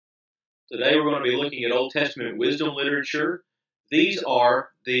Today we're going to be looking at Old Testament wisdom literature. These are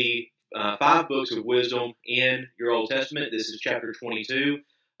the 5 books of wisdom in your Old Testament. This is chapter 22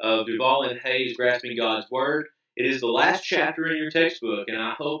 of Duval and Hayes' Grasping God's Word. It is the last chapter in your textbook, and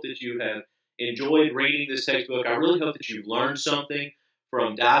I hope that you have enjoyed reading this textbook. I really hope that you've learned something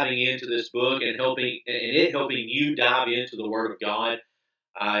from diving into this book and it helping you dive into the Word of God.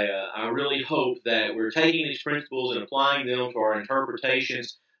 I really hope that we're taking these principles and applying them to our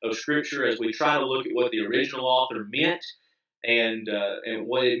interpretations of Scripture as we try to look at what the original author meant and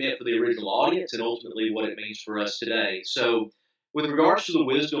what it meant for the original audience and ultimately what it means for us today. So with regards to the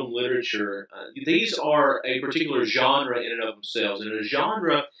wisdom literature, these are a particular genre in and of themselves. And a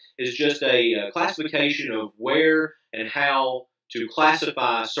genre is just a classification of where and how to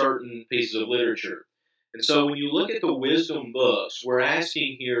classify certain pieces of literature. And so when you look at the wisdom books, we're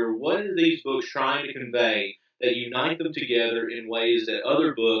asking here, what are these books trying to convey that unite them together in ways that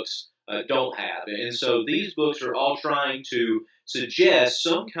other books don't have? And so these books are all trying to suggest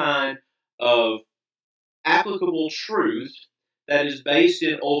some kind of applicable truth that is based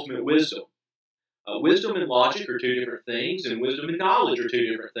in ultimate wisdom. Wisdom and logic are two different things, and wisdom and knowledge are two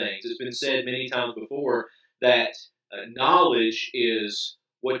different things. It's been said many times before that knowledge is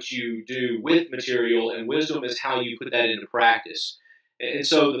what you do with material, and wisdom is how you put that into practice. And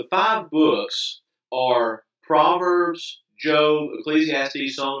so the 5 books are Proverbs, Job,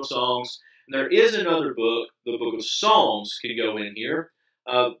 Ecclesiastes, Song of Songs, and there is another book, the book of Psalms can go in here,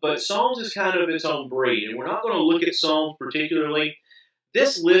 but Psalms is kind of its own breed, and we're not going to look at Psalms particularly.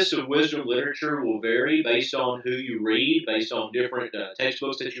 This list of wisdom literature will vary based on who you read, based on different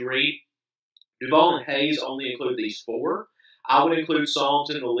textbooks that you read. Duval and Hayes only include these 4. I would include Psalms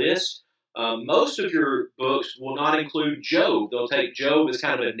in the list. Most of your books will not include Job. They'll take Job as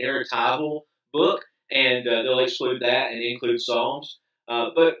kind of a narratival book, and they'll exclude that and include Psalms.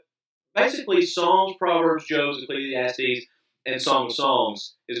 But basically, Psalms, Proverbs, Job, Ecclesiastes, and Song of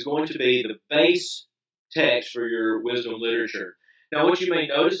Songs is going to be the base text for your wisdom literature. Now, what you may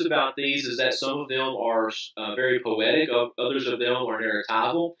notice about these is that some of them are very poetic, others of them are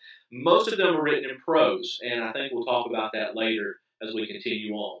narratival. Most of them are written in prose, and I think we'll talk about that later as we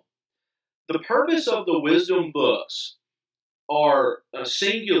continue on. The purpose of the wisdom books are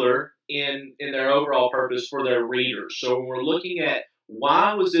singular in their overall purpose for their readers. So when we're looking at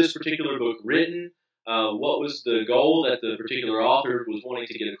why was this particular book written, what was the goal that the particular author was wanting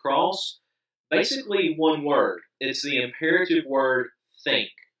to get across, basically one word. It's the imperative word, think.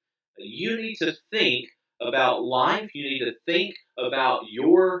 You need to think about life. You need to think about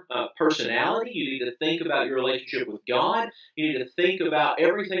your personality. You need to think about your relationship with God. You need to think about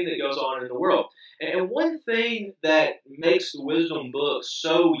everything that goes on in the world. And one thing that makes the wisdom books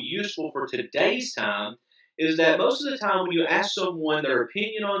so useful for today's time is that most of the time when you ask someone their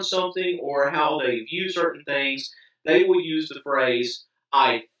opinion on something or how they view certain things, they will use the phrase,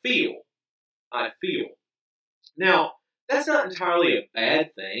 I feel. I feel. Now, that's not entirely a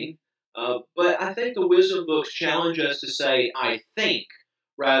bad thing. But I think the wisdom books challenge us to say, I think,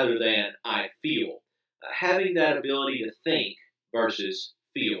 rather than I feel. Having that ability to think versus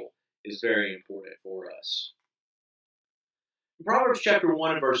feel is very important for us. In Proverbs chapter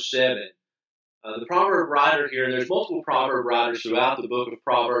 1 and verse 7, the proverb writer here, and there's multiple proverb writers throughout the book of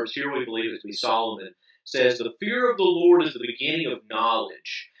Proverbs, here we believe it to be Solomon, says, the fear of the Lord is the beginning of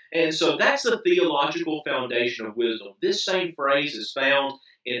knowledge. And so that's the theological foundation of wisdom. This same phrase is found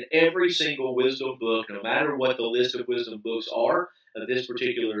in every single wisdom book, no matter what the list of wisdom books are. This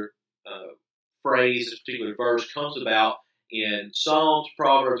particular phrase, this particular verse comes about in Psalms,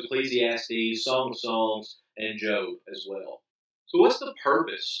 Proverbs, Ecclesiastes, Song of Songs, and Job as well. So what's the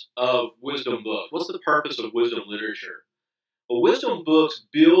purpose of wisdom books? What's the purpose of wisdom literature? Well, wisdom books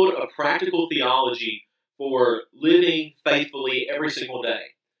build a practical theology for living faithfully every single day.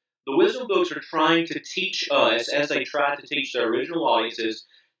 The wisdom books are trying to teach us, as they try to teach their original audiences,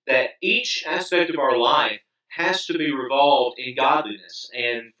 that each aspect of our life has to be revolved in godliness.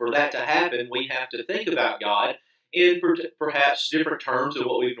 And for that to happen, we have to think about God in perhaps different terms than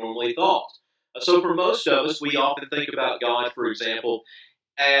what we've normally thought. So for most of us, we often think about God, for example,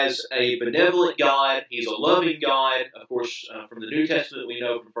 as a benevolent God. He's a loving God. Of course, from the New Testament, we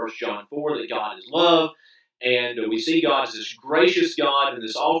know from 1 John 4 that God is love. And we see God as this gracious God and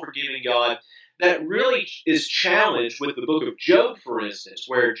this all-forgiving God. That really is challenged with the book of Job, for instance,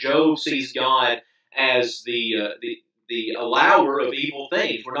 where Job sees God as the allower of evil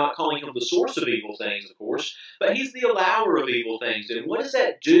things. We're not calling him the source of evil things, of course, but he's the allower of evil things. And what does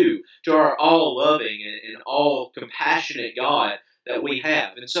that do to our all-loving and all-compassionate God that we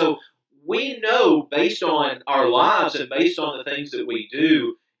have? And so we know, based on our lives and based on the things that we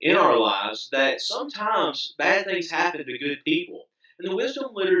do in our lives that sometimes bad things happen to good people. And the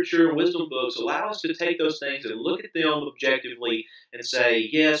wisdom literature and wisdom books allow us to take those things and look at them objectively and say,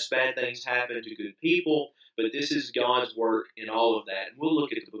 yes, bad things happen to good people, but this is God's work in all of that. And we'll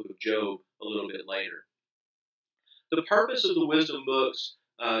look at the book of Job a little bit later. The purpose of the wisdom books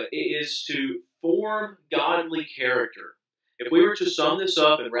is to form godly character. If we were to sum this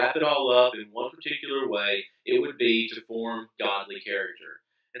up and wrap it all up in one particular way, it would be to form godly character.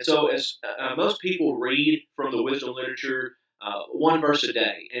 And so as most people read from the wisdom literature, one verse a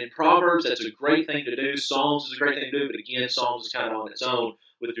day. And Proverbs, that's a great thing to do. Psalms is a great thing to do, but again, Psalms is kind of on its own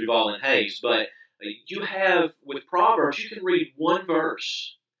with Duval and Hayes. But you have, with Proverbs, you can read one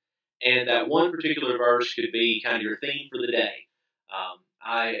verse, and that one particular verse could be kind of your theme for the day.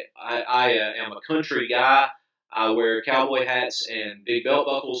 I am a country guy. I wear cowboy hats and big belt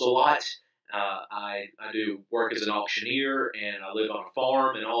buckles a lot. I do work as an auctioneer, and I live on a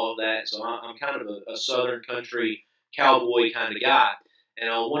farm and all of that. So I'm kind of a southern country cowboy kind of guy. And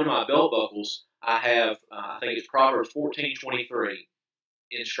on one of my belt buckles, I have, I think it's Proverbs 14:23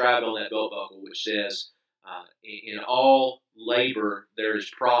 inscribed on that belt buckle, which says, in all labor there is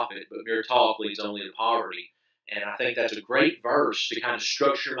profit, but mere talk leads only to poverty. And I think that's a great verse to kind of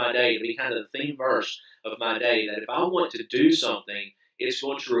structure my day, to be kind of the theme verse of my day, that if I want to do something, it's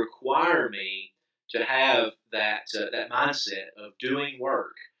going to require me to have that mindset of doing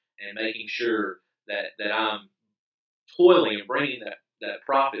work and making sure that I'm toiling and bringing that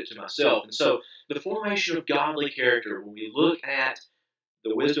profit to myself. And so the formation of godly character, when we look at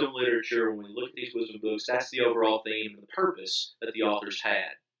the wisdom literature, when we look at these wisdom books, that's the overall theme and the purpose that the authors had.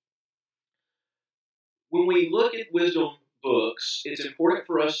 When we look at wisdom books, it's important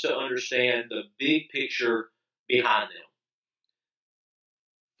for us to understand the big picture behind them.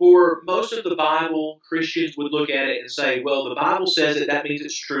 For most of the Bible, Christians would look at it and say, well, the Bible says it, that means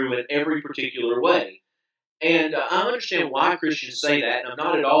it's true in every particular way. And I understand why Christians say that, and I'm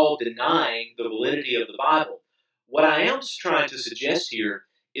not at all denying the validity of the Bible. What I am trying to suggest here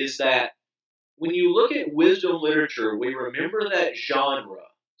is that when you look at wisdom literature, we remember that genre.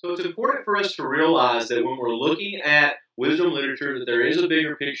 So it's important for us to realize that when we're looking at wisdom literature, that there is a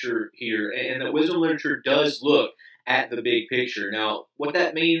bigger picture here, and that wisdom literature does look at the big picture. Now, what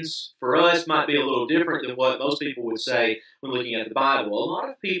that means for us might be a little different than what most people would say when looking at the Bible. A lot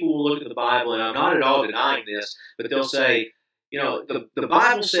of people will look at the Bible, and I'm not at all denying this, but they'll say, you know, the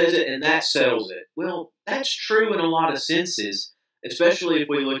Bible says it and that settles it. Well, that's true in a lot of senses, especially if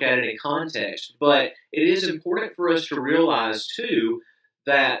we look at it in context. But it is important for us to realize, too,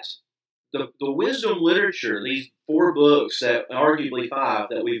 that the wisdom literature, these 4 books, that arguably 5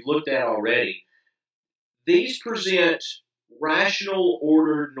 that we've looked at already, these present rational,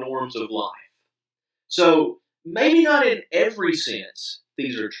 ordered norms of life. So maybe not in every sense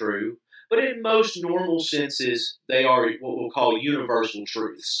these are true, but in most normal senses they are what we'll call universal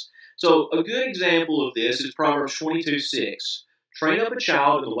truths. So a good example of this is Proverbs 22:6. Train up a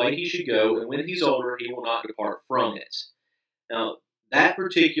child in the way he should go, and when he's older he will not depart from it. Now, that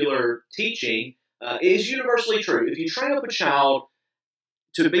particular teaching is universally true. If you train up a child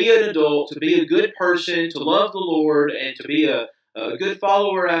to be an adult, to be a good person, to love the Lord, and to be a good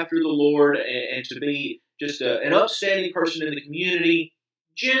follower after the Lord, and to be just an upstanding person in the community,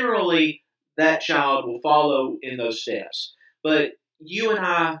 generally that child will follow in those steps. But you and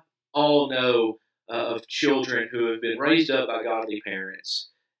I all know of children who have been raised up by godly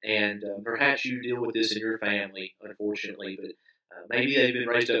parents, and perhaps you deal with this in your family, unfortunately, but maybe they've been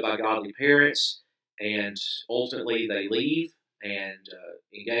raised up by godly parents, and ultimately they leave and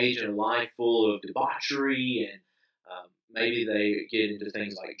engage in a life full of debauchery, and maybe they get into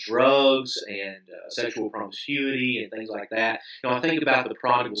things like drugs and sexual promiscuity and things like that. You know, I think about the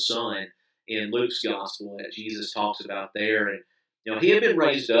prodigal son in Luke's gospel that Jesus talks about there, and you know, he had been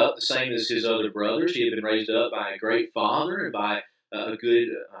raised up the same as his other brothers. He had been raised up by a great father and by a good,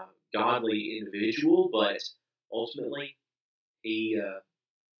 godly individual, but ultimately he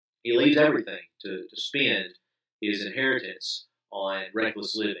leaves everything to spend his inheritance on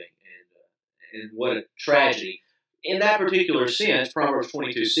reckless living, and what a tragedy. In that particular sense, Proverbs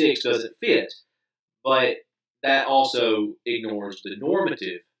 22:6 doesn't fit, but that also ignores the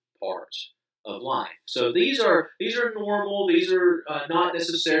normative parts of life. So these are normal. These are not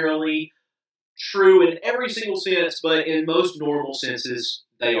necessarily true in every single sense, but in most normal senses,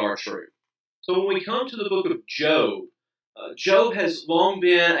 they are true. So when we come to the book of Job, Job has long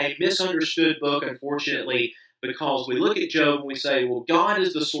been a misunderstood book, unfortunately, because we look at Job and we say, well, God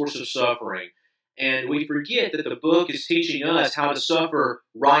is the source of suffering. And we forget that the book is teaching us how to suffer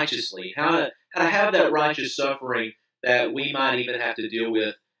righteously, how to have that righteous suffering that we might even have to deal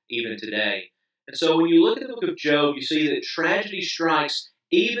with even today. And so when you look at the book of Job, you see that tragedy strikes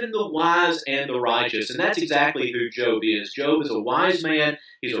even the wise and the righteous. And that's exactly who Job is. Job is a wise man,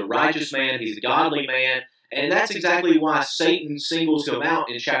 he's a righteous man, he's a godly man. And that's exactly why Satan singles him out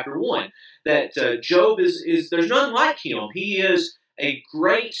in chapter 1. That Job there's none like him. He is a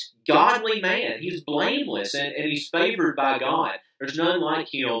great, godly man. He's blameless and he's favored by God. There's none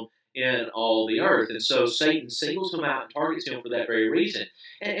like him in all the earth. And so Satan singles him out and targets him for that very reason.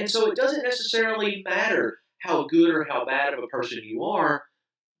 And so it doesn't necessarily matter how good or how bad of a person you are.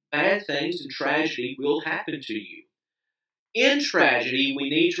 Bad things and tragedy will happen to you. In tragedy, we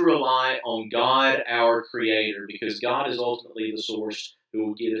need to rely on God, our Creator, because God is ultimately the source who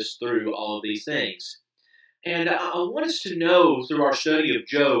will get us through all of these things. And I want us to know through our study of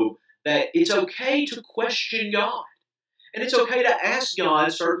Job that it's okay to question God. And it's okay to ask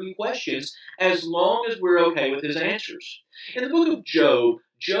God certain questions as long as we're okay with His answers. In the book of Job,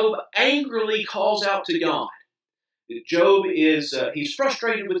 Job angrily calls out to God. Job he's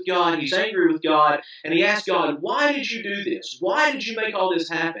frustrated with God, he's angry with God, and he asks God, why did you do this? Why did you make all this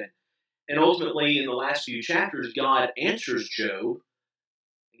happen? And ultimately, in the last few chapters, God answers Job.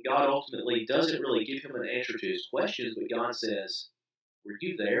 And God ultimately doesn't really give him an answer to his questions, but God says, were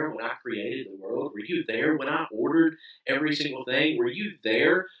you there when I created the world? Were you there when I ordered every single thing? Were you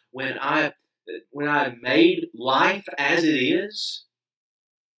there when I made life as it is?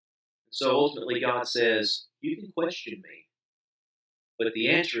 So ultimately God says, you can question me, but the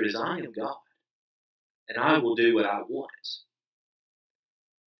answer is I am God, and I will do what I want.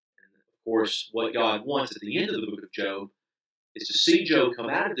 And of course, what God wants at the end of the book of Job is to see Job come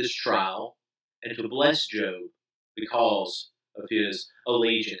out of this trial and to bless Job because of his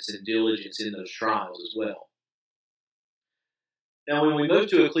allegiance and diligence in those trials as well. Now, when we move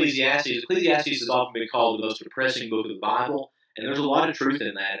to Ecclesiastes has often been called the most depressing book of the Bible. And there's a lot of truth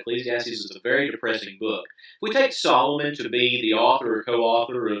in that. Ecclesiastes is a very depressing book. If we take Solomon to be the author or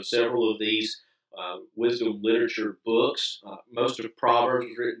co-author of several of these wisdom literature books, most of Proverbs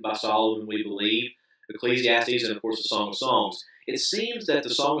was written by Solomon, we believe, Ecclesiastes, and of course the Song of Songs. It seems that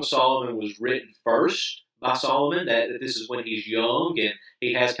the Song of Solomon was written first by Solomon, that this is when he's young and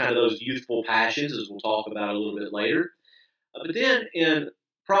he has kind of those youthful passions, as we'll talk about a little bit later. But then in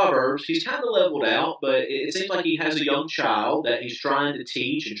Proverbs, he's kind of leveled out, but it seems like he has a young child that he's trying to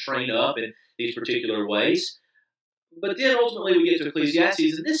teach and train up in these particular ways. But then ultimately we get to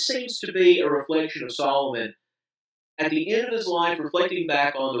Ecclesiastes, and this seems to be a reflection of Solomon at the end of his life, reflecting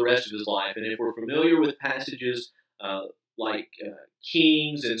back on the rest of his life. And if we're familiar with passages like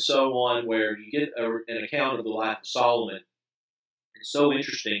Kings and so on, where you get an account of the life of Solomon, it's so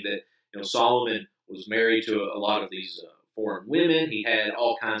interesting that Solomon was married to a lot of these foreign women. He had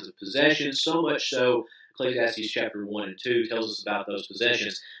all kinds of possessions, so much so, Ecclesiastes chapter 1 and 2 tells us about those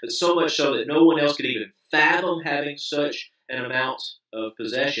possessions, but so much so that no one else could even fathom having such an amount of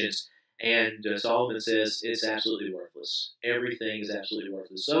possessions. And Solomon says it's absolutely worthless. Everything is absolutely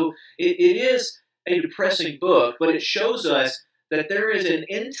worthless. So it is a depressing book, but it shows us that there is an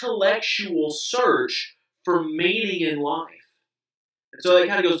intellectual search for meaning in life. And so that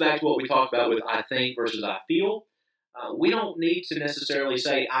kind of goes back to what we talked about with I think versus I feel. We don't need to necessarily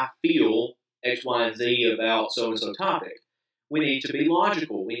say, I feel X, Y, and Z about so-and-so topic. We need to be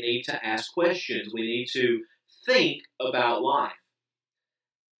logical. We need to ask questions. We need to think about life.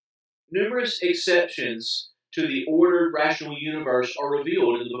 Numerous exceptions to the ordered rational universe are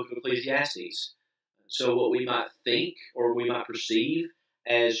revealed in the book of Ecclesiastes. So what we might think or we might perceive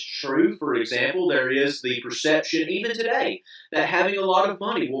as true, for example, there is the perception even today that having a lot of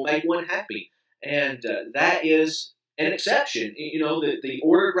money will make one happy. And that is an exception. The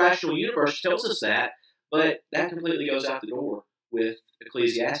ordered rational universe tells us that, but that completely goes out the door with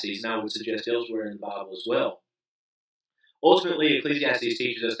Ecclesiastes, and I would suggest elsewhere in the Bible as well. Ultimately, Ecclesiastes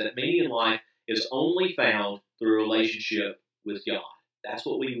teaches us that meaning in life is only found through a relationship with God. That's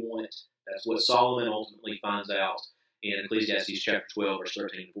what we want. That's what Solomon ultimately finds out in Ecclesiastes chapter 12, verse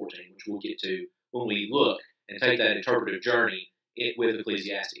 13 and 14, which we'll get to when we look and take that interpretive journey with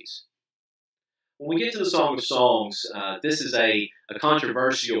Ecclesiastes. When we get to the Song of Songs, this is a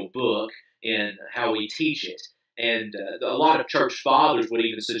controversial book in how we teach it. And a lot of church fathers would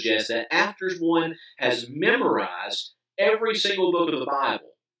even suggest that after one has memorized every single book of the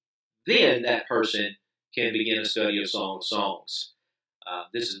Bible, then that person can begin a study of Song of Songs.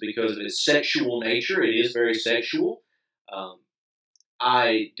 This is because of its sexual nature. It is very sexual.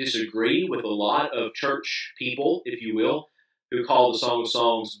 I disagree with a lot of church people, if you will, who call the Song of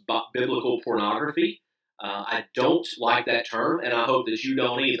Songs biblical pornography. I don't like that term, and I hope that you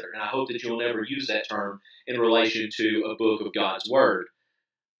don't either. And I hope that you'll never use that term in relation to a book of God's Word.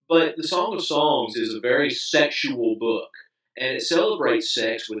 But the Song of Songs is a very sexual book, and it celebrates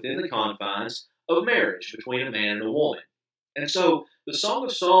sex within the confines of marriage between a man and a woman. And so the Song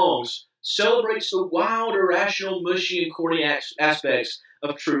of Songs celebrates the wild, irrational, mushy, and corny aspects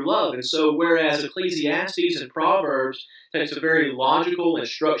of true love. And so whereas Ecclesiastes and Proverbs takes a very logical and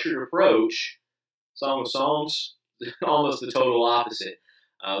structured approach, Song of Songs, almost the total opposite.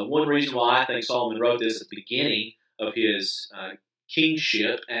 One reason why I think Solomon wrote this at the beginning of his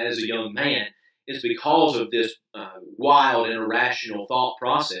kingship as a young man is because of this wild and irrational thought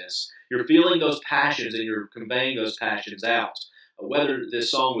process. You're feeling those passions and you're conveying those passions out. Whether this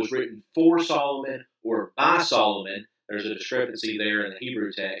song was written for Solomon or by Solomon, there's a discrepancy there in the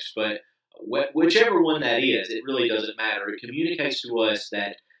Hebrew text, but whichever one that is, it really doesn't matter. It communicates to us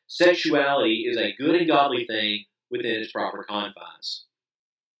that sexuality is a good and godly thing within its proper confines.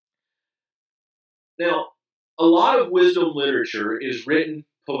 Now, a lot of wisdom literature is written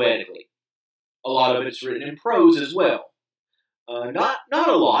poetically. A lot of it's written in prose as well. Not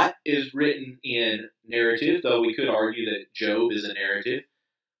a lot is written in narrative, though we could argue that Job is a narrative.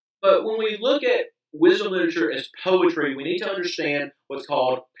 But when we look at wisdom literature as poetry, we need to understand what's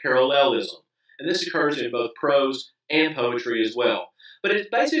called parallelism. And this occurs in both prose and poetry as well. But it's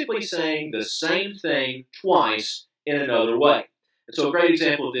basically saying the same thing twice in another way. And so a great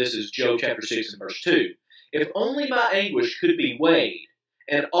example of this is Job chapter 6 and verse 2. If only my anguish could be weighed,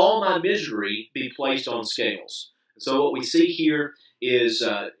 and all my misery be placed on scales. So what we see here is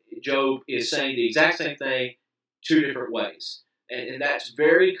Job is saying the exact same thing two different ways. And that's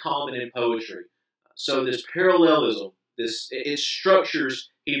very common in poetry. So this parallelism, it structures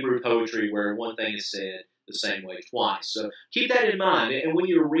Hebrew poetry where one thing is said the same way twice. So keep that in mind. And when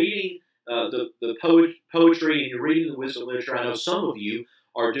you're reading the poetry and you're reading the wisdom literature, I know some of you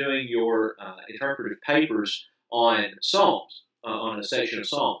are doing your interpretive papers on Psalms, on a section of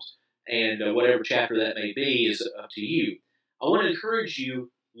Psalms. And whatever chapter that may be is up to you. I want to encourage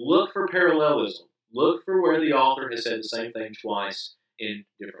you, look for parallelism. Look for where the author has said the same thing twice in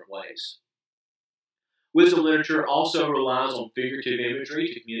different ways. Wisdom literature also relies on figurative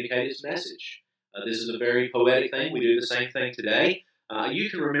imagery to communicate its message. This is a very poetic thing. We do the same thing today. You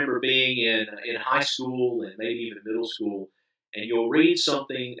can remember being in high school and maybe even middle school, and you'll read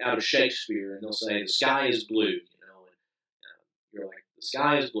something out of Shakespeare, and they'll say, the sky is blue, and you're like, the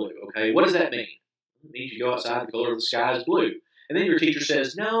sky is blue. Okay, what does that mean? It means you go outside, the color of the sky is blue. And then your teacher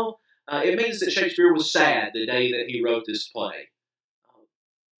says, no, it means that Shakespeare was sad the day that he wrote this play.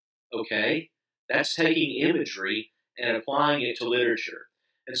 Okay, that's taking imagery and applying it to literature.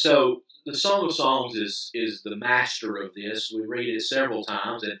 And so the Song of Songs is the master of this. We read it several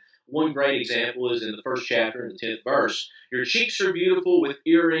times, and one great example is in the first chapter, in the 10th verse. Your cheeks are beautiful with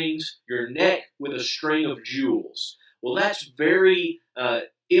earrings, your neck with a string of jewels. Well, that's very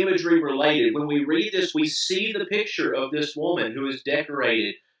imagery related. When we read this, we see the picture of this woman who is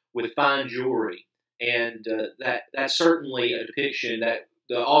decorated with fine jewelry. And that's certainly a depiction that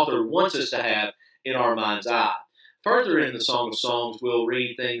the author wants us to have in our mind's eye. Further in the Song of Songs, we'll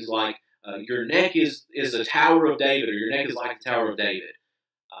read things like, your neck is the Tower of David, or your neck is like the Tower of David.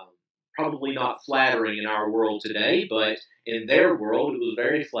 Probably not flattering in our world today, but in their world it was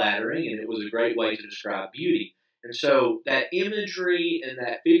very flattering, and it was a great way to describe beauty. And so that imagery and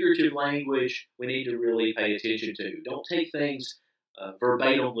that figurative language we need to really pay attention to. Don't take things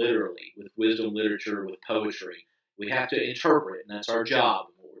verbatim literally with wisdom literature, with poetry. We have to interpret, and that's our job,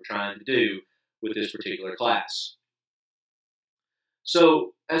 and what we're trying to do with this particular class.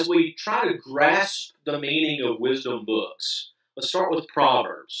 So as we try to grasp the meaning of wisdom books, let's start with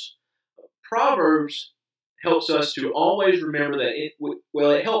Proverbs. Proverbs helps us to always remember that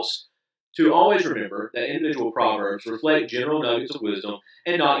it helps to always remember that individual proverbs reflect general nuggets of wisdom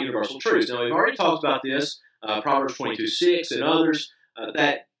and not universal truths. Now, we've already talked about this, Proverbs 22:6 and others,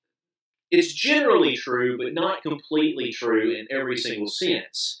 that it's generally true, but not completely true in every single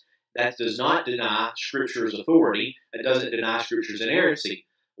sense. That does not deny Scripture's authority. It doesn't deny Scripture's inerrancy.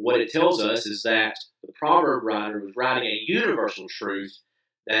 What it tells us is that the proverb writer was writing a universal truth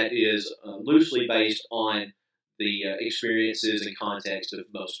that is loosely based on the experiences and context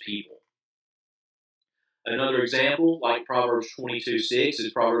of most people. Another example, like Proverbs 22:6,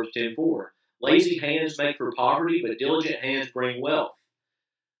 is Proverbs 10:4. Lazy hands make for poverty, but diligent hands bring wealth.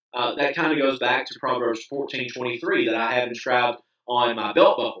 That kind of goes back to Proverbs 14:23 that I have inscribed on my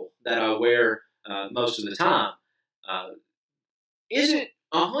belt buckle that I wear most of the time. Is it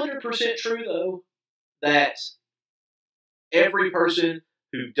 100% true, though, that every person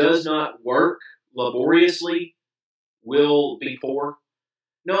who does not work laboriously will be poor?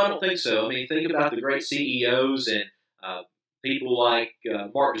 No, I don't think so. I mean, think about the great CEOs and people like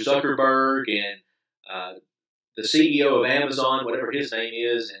Mark Zuckerberg and the CEO of Amazon, whatever his name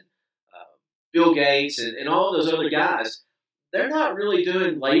is, and Bill Gates and all those other guys, they're not really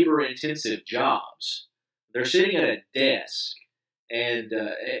doing labor-intensive jobs. They're sitting at a desk,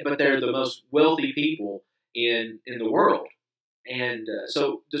 but they're the most wealthy people in the world. And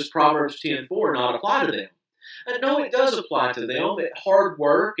so does Proverbs 10:4 not apply to them? No, it does apply to them. Hard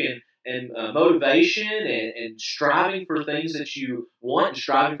work and motivation and striving for things that you want and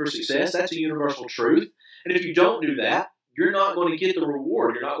striving for success, that's a universal truth. And if you don't do that, you're not going to get the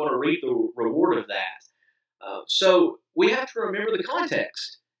reward. You're not going to reap the reward of that. So we have to remember the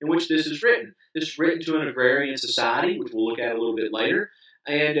context in which this is written. This is written to an agrarian society, which we'll look at a little bit later.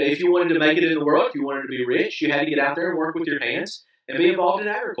 And if you wanted to make it in the world, if you wanted to be rich, you had to get out there and work with your hands and be involved in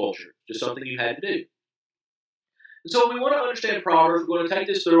agriculture, just something you had to do. And so we want to understand Proverbs. We're going to take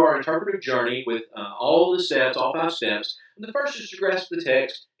this through our interpretive journey with all the steps, all 5 steps. And the first is to grasp the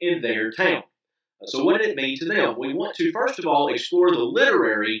text in their town. So what did it mean to them? We want to, first of all, explore the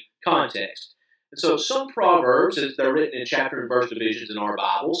literary context. And so some Proverbs, as they're written in chapter and verse divisions in our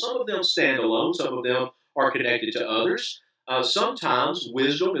Bible, some of them stand alone, some of them are connected to others. Sometimes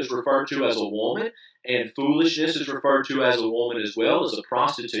wisdom is referred to as a woman, and foolishness is referred to as a woman as well, as a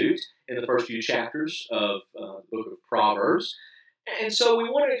prostitute in the first few chapters of the book of Proverbs. And so we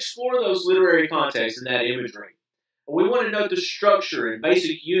want to explore those literary contexts and that imagery. We want to note the structure and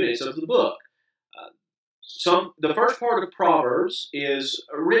basic units of the book. The first part of Proverbs is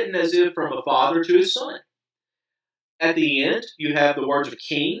written as if from a father to his son. At the end, you have the words of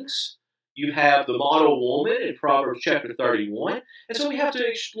kings. You have the model woman in Proverbs chapter 31. And so we have to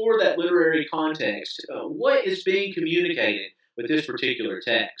explore that literary context. What is being communicated with this particular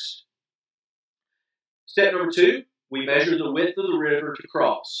text? Step number 2, we measure the width of the river to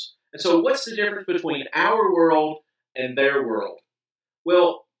cross. And so what's the difference between our world and their world?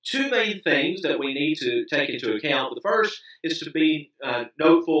 Well, 2 main things that we need to take into account. The first is to be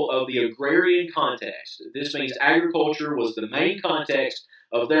noteful of the agrarian context. This means agriculture was the main context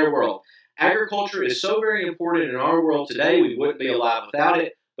of their world. Agriculture is so very important in our world today, we wouldn't be alive without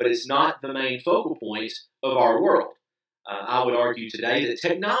it, but it's not the main focal point of our world. I would argue today that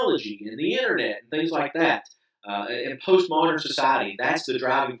technology and the internet and things like that, in postmodern society, that's the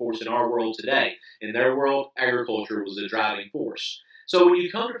driving force in our world today. In their world, agriculture was the driving force. So when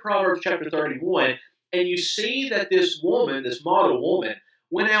you come to Proverbs chapter 31, and you see that this woman, this model woman,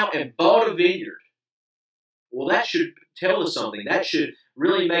 went out and bought a vineyard, well, that should tell us something. That should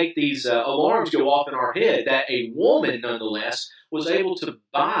really make these alarms go off in our head, that a woman, nonetheless, was able to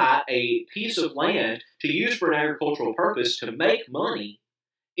buy a piece of land to use for an agricultural purpose to make money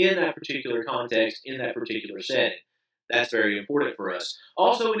in that particular context, in that particular setting. That's very important for us.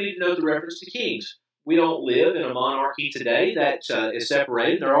 Also, we need to note the reference to kings. We don't live in a monarchy today that is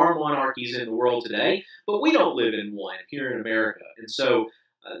separated. There are monarchies in the world today, but we don't live in one here in America. And so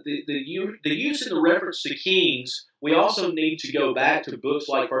the use and the reference to kings, we also need to go back to books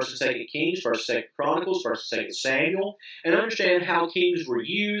like 1st and 2nd Kings, 1st and 2nd Chronicles, 1st and 2nd Samuel, and understand how kings were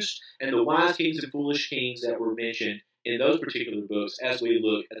used and the wise kings and foolish kings that were mentioned in those particular books as we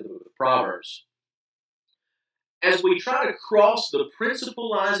look at the book of Proverbs. As we try to cross the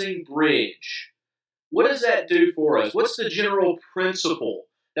principalizing bridge, what does that do for us? What's the general principle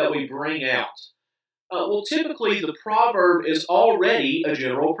that we bring out? Well, typically the proverb is already a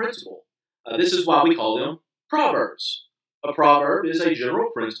general principle. This is why we call them proverbs. A proverb is a general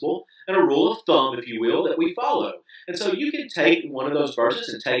principle and a rule of thumb, if you will, that we follow. And so you can take one of those verses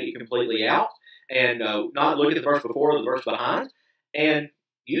and take it completely out and not look at the verse before or the verse behind. And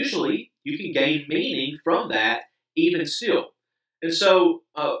usually you can gain meaning from that even still. And so,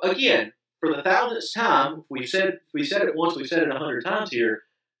 again, for the 1000th time, we said it once, we've said it 100 times here,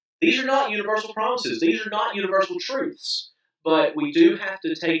 these are not universal promises. These are not universal truths. But we do have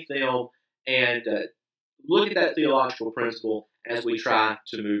to take them and look at that theological principle as we try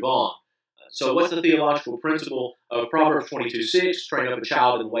to move on. So what's the theological principle of Proverbs 22:6? Train up a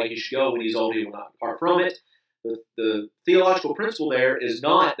child in the way he should go. When he's old, he will not depart from it. The theological principle there is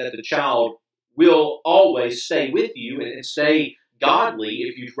not that the child will always stay with you and stay godly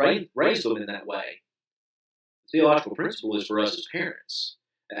if you raise them in that way. The theological principle is for us as parents.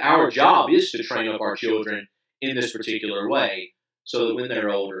 Our job is to train up our children in this particular way so that when they're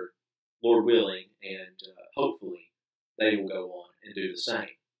older, Lord willing, and hopefully, they will go on and do the same.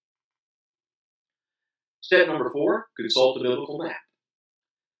 Step number 4, consult the biblical map.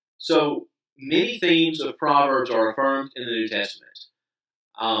 So, many themes of Proverbs are affirmed in the New Testament.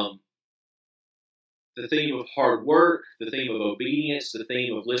 The theme of hard work, the theme of obedience, the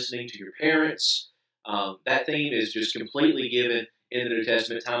theme of listening to your parents, That theme is just completely given in the New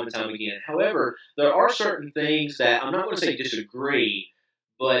Testament time and time again. However, there are certain things that I'm not going to say disagree,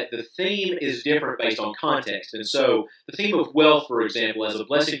 but the theme is different based on context. And so the theme of wealth, for example, as a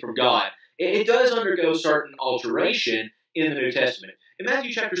blessing from God, it does undergo certain alteration in the New Testament. In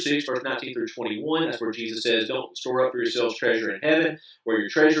Matthew chapter 6, verse 19 through 21, that's where Jesus says, don't store up for yourselves treasure in heaven, where your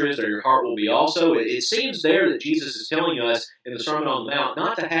treasure is, there your heart will be also. It seems there that Jesus is telling us in the Sermon on the Mount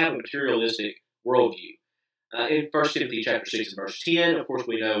not to have a materialistic worldview. In 1 Timothy chapter 6 and verse 10, of course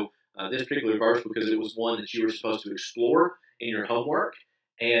we know this particular verse because it was one that you were supposed to explore in your homework.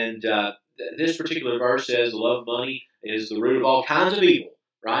 And this particular verse says the love of money is the root of all kinds of evil,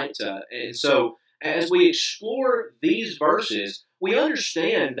 right? And so as we explore these verses, we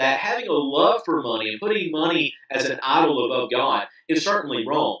understand that having a love for money and putting money as an idol above God is certainly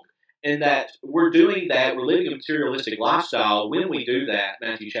wrong. And that we're doing that, we're living a materialistic lifestyle when we do that,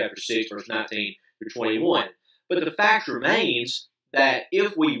 Matthew chapter 6, verse 19 through 21. But the fact remains that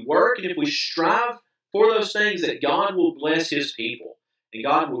if we work and if we strive for those things, that God will bless His people. And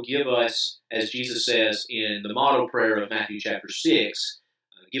God will give us, as Jesus says in the model prayer of Matthew chapter 6,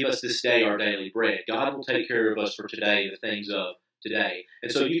 give us this day our daily bread. God will take care of us for today, the things of today.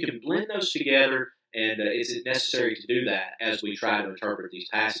 And so you can blend those together, and it's necessary to do that as we try to interpret these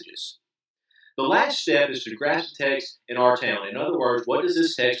passages. The last step is to grasp the text in our town. In other words, what does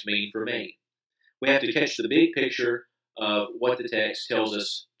this text mean for me? We have to catch the big picture of what the text tells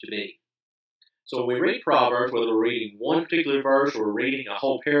us to be. So when we read Proverbs, whether we're reading one particular verse or we're reading a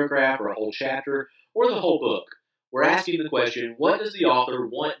whole paragraph or a whole chapter or the whole book, we're asking the question, what does the author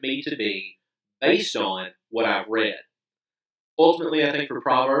want me to be based on what I've read? Ultimately, I think for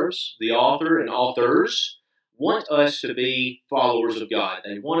Proverbs, the author and authors want us to be followers of God.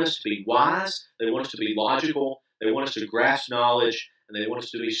 They want us to be wise, they want us to be logical, they want us to grasp knowledge, and they want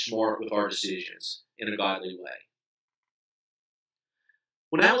us to be smart with our decisions in a godly way.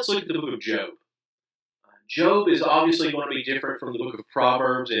 Well, now let's look at the book of Job. Job is obviously going to be different from the book of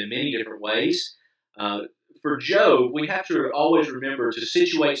Proverbs in many different ways. For Job, we have to always remember to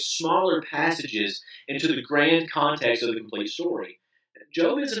situate smaller passages into the grand context of the complete story.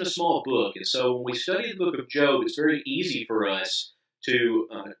 Job isn't a small book, and so when we study the book of Job, it's very easy for us to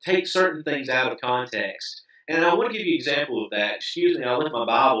take certain things out of context. And I want to give you an example of that. Excuse me, I left my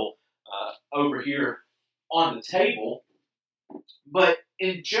Bible over here on the table. But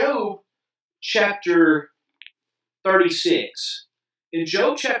in Job chapter 36, in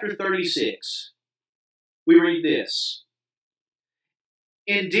Job chapter 36, we read this.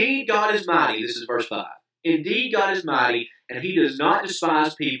 Indeed, God is mighty. This is verse 5. Indeed, God is mighty, and He does not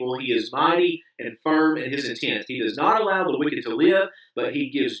despise people. He is mighty and firm in His intent. He does not allow the wicked to live, but He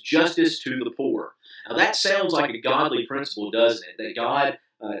gives justice to the poor. Now that sounds like a godly principle, doesn't it?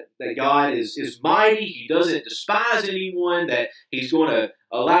 That God is mighty. He doesn't despise anyone. That He's going to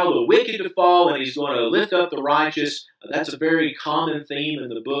allow the wicked to fall, and He's going to lift up the righteous. That's a very common theme in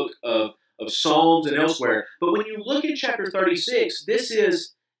the book of Psalms and elsewhere. But when you look in chapter 36, this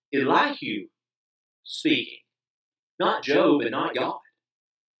is Elihu speaking. Not Job and not God.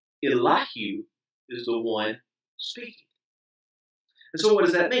 Elihu is the one speaking. And so what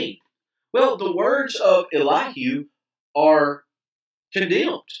does that mean? Well, the words of Elihu are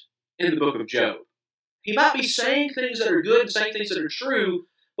condemned in the book of Job. He might be saying things that are good and saying things that are true,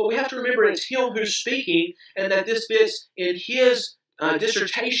 but we have to remember it's him who's speaking, and that this fits in his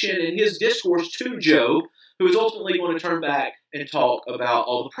dissertation and his discourse to Job, who is ultimately going to turn back and talk about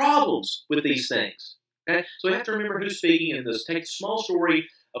all the problems with these things. Okay? So we have to remember who's speaking in this. Take a small story,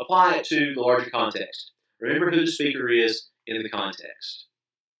 apply it to the larger context. Remember who the speaker is in the context.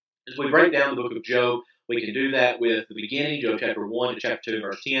 As we break down the book of Job, we can do that with the beginning, Job chapter 1 to chapter 2,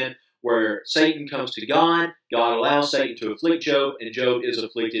 verse 10, where Satan comes to God. God allows Satan to afflict Job, and Job is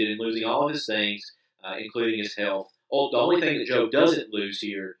afflicted in losing all of his things, including his health. The only thing that Job doesn't lose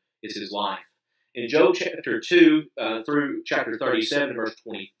here is his life. In Job chapter 2 through chapter 37, verse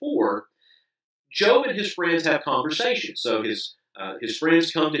 24, Job and his friends have conversations. So his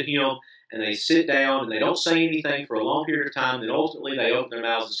friends come to him, and they sit down, and they don't say anything for a long period of time. Then ultimately they open their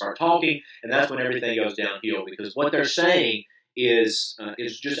mouths and start talking, and that's when everything goes downhill, because what they're saying is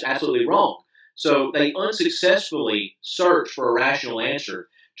just absolutely wrong. So they unsuccessfully search for a rational answer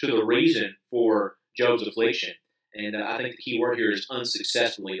to the reason for Job's affliction. And I think the key word here is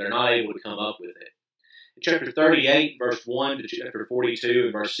unsuccessfully. They're not able to come up with it. In chapter 38, verse 1 to chapter 42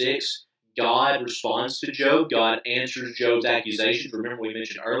 and verse 6, God responds to Job. God answers Job's accusations. Remember we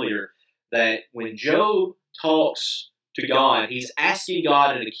mentioned earlier that when Job talks to God, he's asking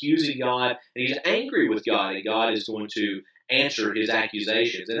God and accusing God, and he's angry with God, and God is going to answer his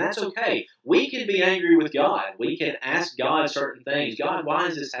accusations. And that's okay. We can be angry with God. We can ask God certain things. God, why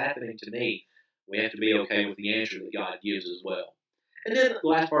is this happening to me? We have to be okay with the answer that God gives as well. And then the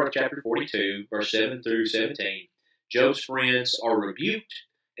last part of chapter 42, verse 7 through 17, Job's friends are rebuked,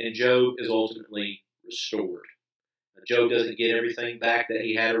 and Job is ultimately restored. Now, Job doesn't get everything back that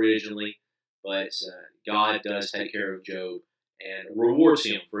he had originally, but God does take care of Job and rewards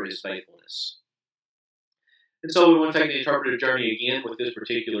him for his faithfulness. And so we want to take the interpretive journey again with this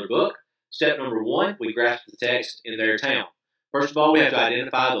particular book. Step number 1, we grasp the text in their town. First of all, we have to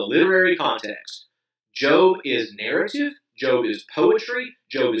identify the literary context. Job is narrative, Job is poetry,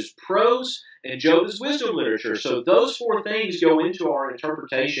 Job is prose, and Job is wisdom literature. So those 4 things go into our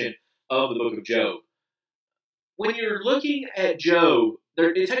interpretation of the book of Job. When you're looking at Job,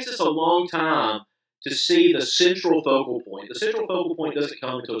 it takes us a long time to see the central focal point. The central focal point doesn't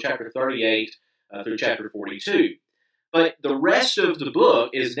come until chapter 38 through chapter 42. But the rest of the book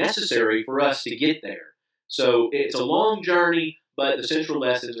is necessary for us to get there. So it's a long journey, but the central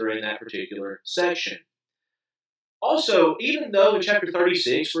lessons are in that particular section. Also, even though in chapter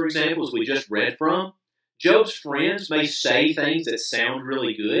 36, for example, as we just read from, Job's friends may say things that sound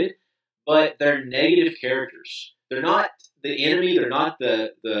really good, but they're negative characters. They're not the enemy, they're not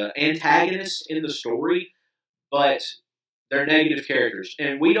the antagonists in the story, but they're negative characters.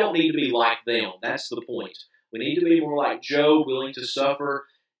 And we don't need to be like them. That's the point. We need to be more like Job, willing to suffer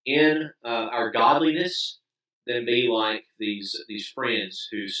in our godliness, than be like these friends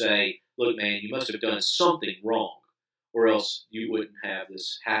who say, look, man, you must have done something wrong, or else you wouldn't have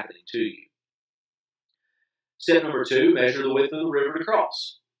this happening to you. Step number 2, measure the width of the river to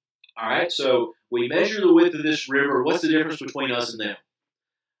cross. All right, so we measure the width of this river. What's the difference between us and them?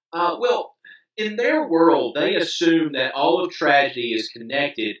 Well, in their world, they assume that all of tragedy is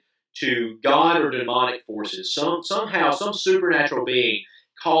connected to God or demonic forces. Somehow, some supernatural being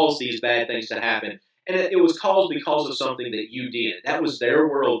caused these bad things to happen. And it was caused because of something that you did. That was their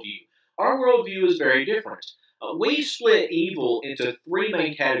worldview. Our worldview is very different. We split evil into 3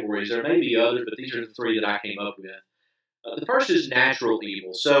 main categories. There may be others, but these are the 3 that I came up with. The first is natural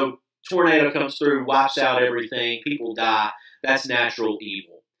evil. So, tornado comes through, wipes out everything, people die. That's natural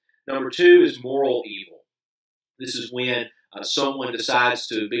evil. Number 2 is moral evil. This is when someone decides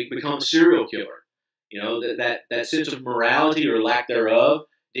to become a serial killer. You know, that sense of morality or lack thereof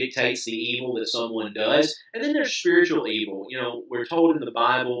dictates the evil that someone does. And then there's spiritual evil. You know, we're told in the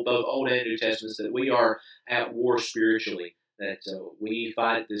Bible, both Old and New Testaments, that we are at war spiritually, that we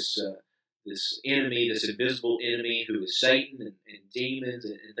fight this enemy, this invisible enemy who is Satan and demons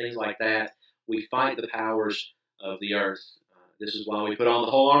and things like that. We fight the powers of the earth. This is why we put on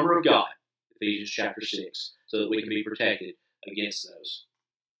the whole armor of God, Ephesians chapter 6, so that we can be protected against those.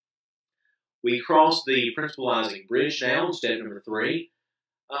 We cross the principalizing bridge now in step number 3.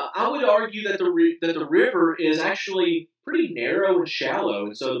 I would argue that the river is actually pretty narrow and shallow,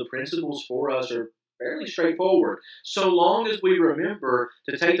 and so the principles for us are fairly straightforward, so long as we remember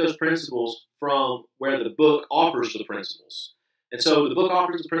to take those principles from where the book offers the principles. And so the book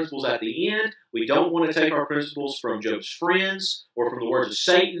offers the principles at the end. We don't want to take our principles from Job's friends or from the words of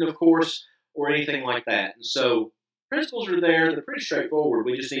Satan, of course, or anything like that. And so principles are there. They're pretty straightforward.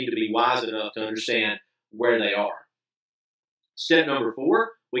 We just need to be wise enough to understand where they are. Step number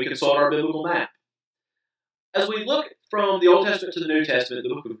 4, we consult our biblical map. As we look from the Old Testament to the New Testament,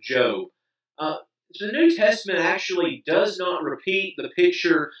 the book of Job, the New Testament actually does not repeat the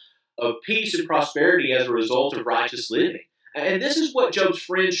picture of peace and prosperity as a result of righteous living. And this is what Job's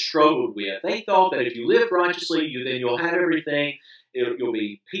friends struggled with. They thought that if you live righteously, then you'll have everything. You'll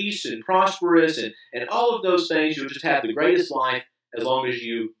be peace and prosperous and all of those things. You'll just have the greatest life as long as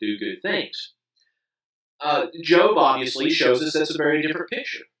you do good things. Job obviously shows us that's a very different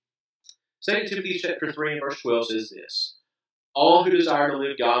picture. 2 Timothy chapter 3 and verse 12 says this: all who desire to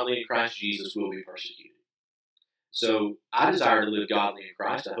live godly in Christ Jesus will be persecuted. So I desire to live godly in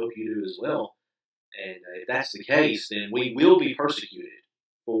Christ. I hope you do as well. And if that's the case, then we will be persecuted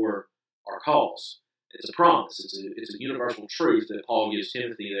for our cause. It's a promise. It's a universal truth that Paul gives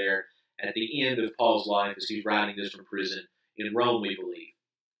Timothy there at the end of Paul's life as he's writing this from prison in Rome, we believe.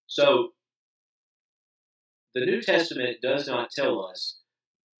 So the New Testament does not tell us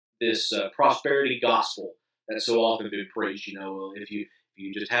this prosperity gospel that's so often been preached. You know, if you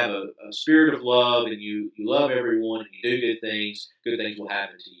just have a spirit of love and you love everyone and you do good things will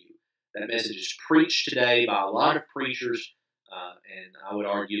happen to you. That message is preached today by a lot of preachers, and I would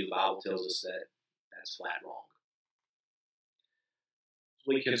argue the Bible tells us that that's flat wrong. As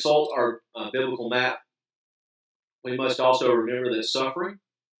we consult our biblical map, we must also remember that suffering is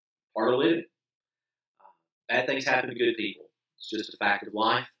part of living. Bad things happen to good people. It's just a fact of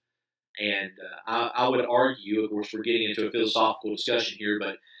life. And I would argue, of course, we're getting into a philosophical discussion here,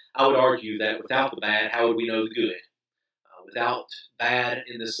 but I would argue that without the bad, how would we know the good? Without bad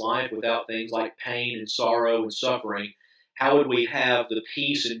in this life, without things like pain and sorrow and suffering, how would we have the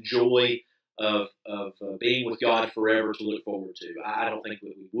peace and joy of being with God forever to look forward to? I don't think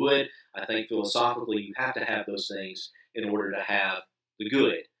that we would. I think philosophically you have to have those things in order to have the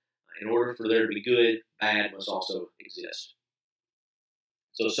good. In order for there to be good, bad must also exist.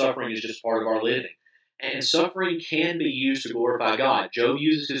 So suffering is just part of our living. And suffering can be used to glorify God. Job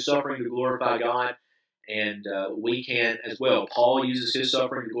uses his suffering to glorify God, and we can as well. Paul uses his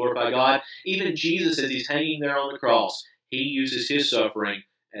suffering to glorify God. Even Jesus, as he's hanging there on the cross, he uses his suffering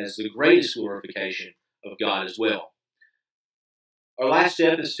as the greatest glorification of God as well. Our last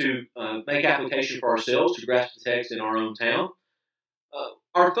step is to make application for ourselves, to grasp the text in our own town.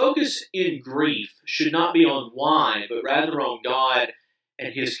 Our focus in grief should not be on why, but rather on God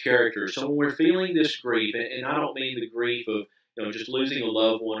and his character. So when we're feeling this grief, and I don't mean the grief of just losing a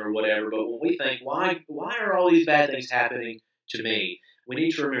loved one or whatever, but when we think, why are all these bad things happening to me? We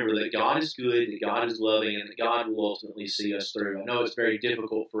need to remember that God is good, that God is loving, and that God will ultimately see us through. I know it's very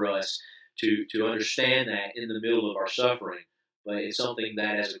difficult for us to understand that in the middle of our suffering, but it's something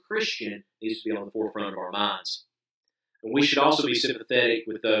that as a Christian needs to be on the forefront of our minds. And we should also be sympathetic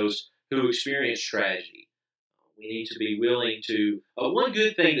with those who experience tragedy. We need to be willing to... one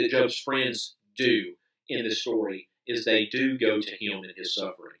good thing that Job's friends do in this story is they do go to him in his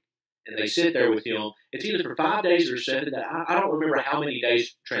suffering. And they sit there with him. It's either for 5 days or 7 days. I don't remember how many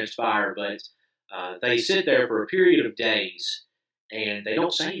days transpire, but they sit there for a period of days, and they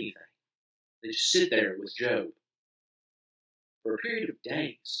don't say anything. They just sit there with Job for a period of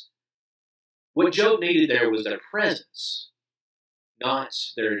days. What Job needed there was their presence, not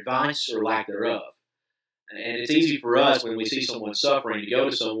their advice or lack thereof. And it's easy for us when we see someone suffering to go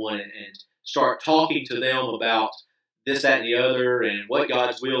to someone and start talking to them about this, that, and the other, and what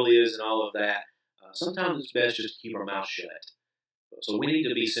God's will is and all of that. Sometimes it's best just to keep our mouth shut. So we need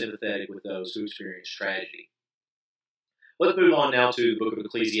to be sympathetic with those who experience tragedy. Let's move on now to the book of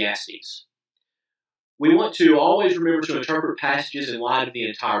Ecclesiastes. We want to always remember to interpret passages in light of the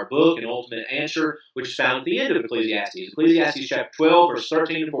entire book, an ultimate answer, which is found at the end of Ecclesiastes. Ecclesiastes chapter 12, verse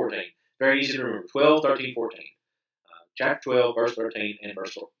 13 and 14. Very easy to remember. 12, 13, 14. Chapter 12, verse 13, and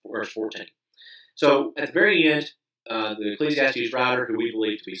verse 14. So at the very end, the Ecclesiastes writer, who we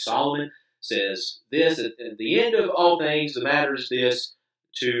believe to be Solomon, says this: at the end of all things, the matter is this: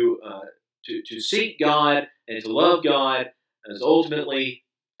 to seek God and to love God, as ultimately,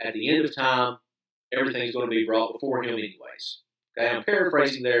 at the end of time, everything's going to be brought before him anyways. Okay, I'm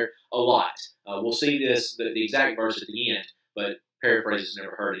paraphrasing there a lot. We'll see this, the exact verse at the end, but paraphrases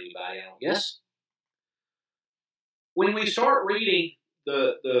never hurt anybody, I don't guess. When we start reading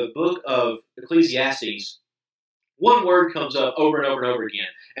the book of Ecclesiastes, one word comes up over and over and over again.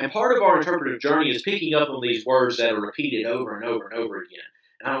 And part of our interpretive journey is picking up on these words that are repeated over and over and over again.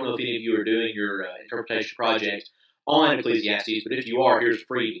 And I don't know if any of you are doing your interpretation project on Ecclesiastes, but if you are, here's a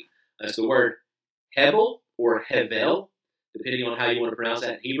freebie. That's the word Hebel or Hevel, depending on how you want to pronounce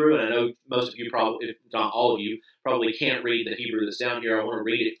that in Hebrew. And I know most of you probably, if not all of you, probably can't read the Hebrew that's down here. I want to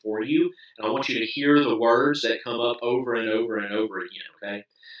read it for you, and I want you to hear the words that come up over and over and over again, okay?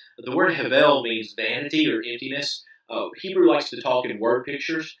 The word Hevel means vanity or emptiness. Hebrew likes to talk in word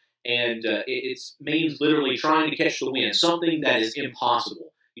pictures, and it means literally trying to catch the wind, something that is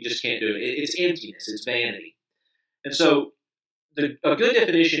impossible. You just can't do it. It's emptiness. It's vanity. And so a good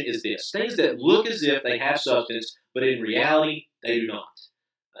definition is this: things that look as if they have substance, but in reality, they do not.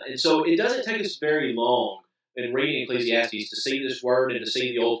 And so it doesn't take us very long in reading Ecclesiastes to see this word and to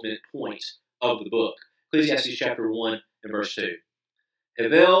see the ultimate point of the book. Ecclesiastes chapter 1 and verse 2.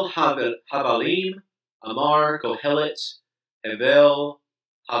 Hevel Havalim Amar Kohelet Hevel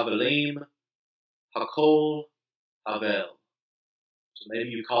Havalim Hakol Havel. So maybe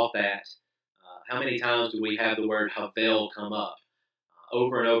you caught that. How many times do we have the word Havel come up?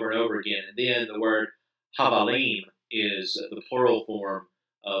 Over and over and over again. And then the word Havalim is the plural form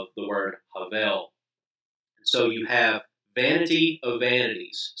of the word Havel. And so you have vanity of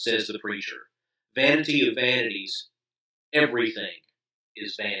vanities, says the preacher. Vanity of vanities, everything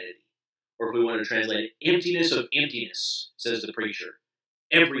is vanity. Or if we want to translate it, emptiness of emptiness, says the preacher.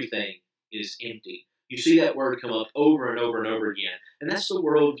 Everything is empty. You see that word come up over and over and over again. And that's the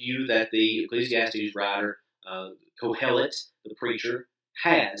worldview that the Ecclesiastes writer, Kohelet, the preacher,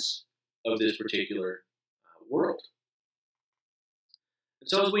 has of this particular world. And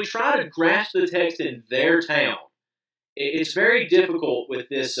so as we try to grasp the text in their town, it's very difficult with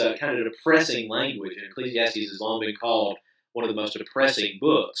this kind of depressing language, and Ecclesiastes has long been called one of the most depressing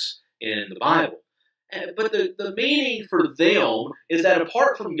books in the Bible. But the meaning for them is that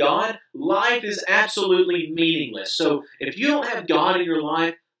apart from God, life is absolutely meaningless. So if you don't have God in your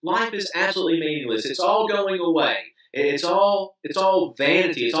life, life is absolutely meaningless. It's all going away. It's all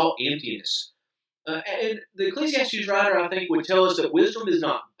vanity. It's all emptiness. And the Ecclesiastes writer, I think, would tell us that wisdom is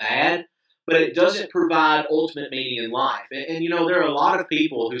not bad, but it doesn't provide ultimate meaning in life. And there are a lot of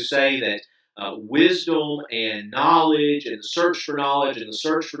people who say that wisdom and knowledge and the search for knowledge and the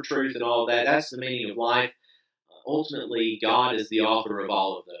search for truth and all of that, that's the meaning of life. Ultimately, God is the author of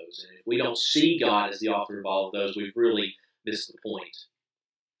all of those. And if we don't see God as the author of all of those, we've really missed the point.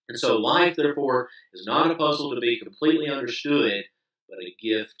 And so life, therefore, is not a puzzle to be completely understood, but a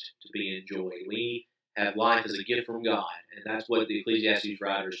gift to be enjoyed. We have life as a gift from God, and that's what the Ecclesiastes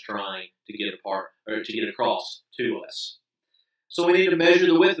writer is trying to get across to us. So we need to measure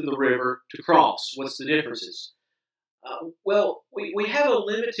the width of the river to cross. What's the differences? Well, we have a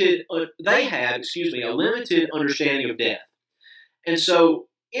limited understanding of death. And so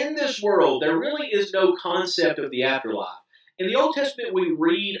in this world, there really is no concept of the afterlife. In the Old Testament, we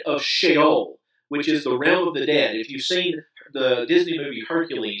read of Sheol, which is the realm of the dead. If you've seen the Disney movie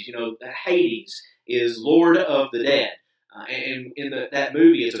Hercules, Hades is Lord of the Dead. And in that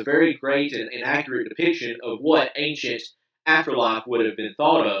movie, it's a very great and accurate depiction of what ancient afterlife would have been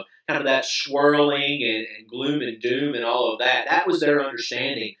thought of, kind of that swirling and gloom and doom and all of that. That was their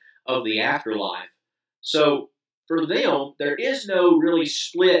understanding of the afterlife. So for them, there is no really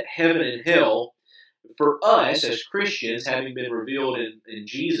split heaven and hell. For us as Christians, having been revealed in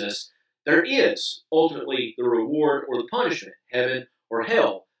Jesus, there is ultimately the reward or the punishment, heaven or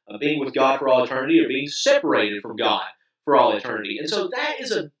hell, being with God for all eternity or being separated from God for all eternity. And so that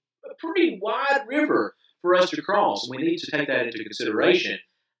is a pretty wide river for us to cross, and we need to take that into consideration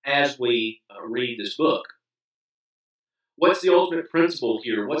as we read this book. What's the ultimate principle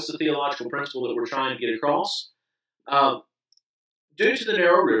here? What's the theological principle that we're trying to get across? Due to the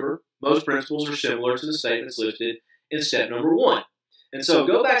narrow river, most principles are similar to the statements listed in step number 1. And so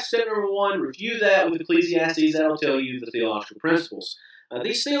go back to step number 1, review that with Ecclesiastes, that'll tell you the theological principles.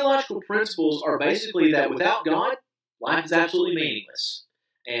 These theological principles are basically that without God, life is absolutely meaningless.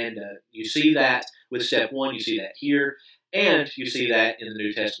 And you see that with step 1, you see that here, and you see that in the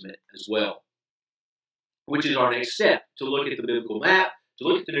New Testament as well. Which is our next step, to look at the biblical map, to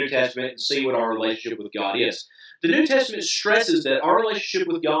look at the New Testament and see what our relationship with God is. The New Testament stresses that our relationship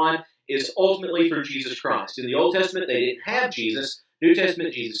with God is ultimately through Jesus Christ. In the Old Testament, they didn't have Jesus. New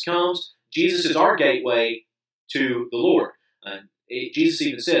Testament, Jesus comes. Jesus is our gateway to the Lord. Jesus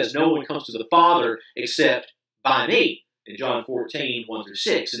even says, no one comes to the Father except by me, in John 14,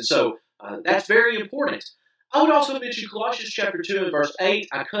 1-6. And so that's very important. I would also mention Colossians chapter 2 and verse 8.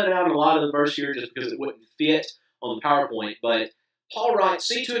 I cut out a lot of the verse here just because it wouldn't fit on the PowerPoint, but Paul writes,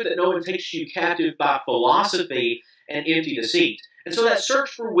 see to it that no one takes you captive by philosophy and empty deceit. And so that search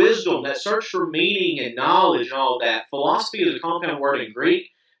for wisdom, that search for meaning and knowledge and all of that, philosophy is a compound word in Greek.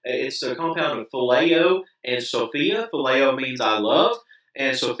 It's a compound of phileo and sophia. Phileo means I love,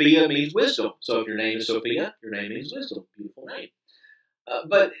 and sophia means wisdom. So if your name is Sophia, your name means wisdom. Beautiful name.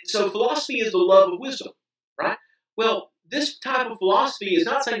 So philosophy is the love of wisdom, right? Well, this type of philosophy is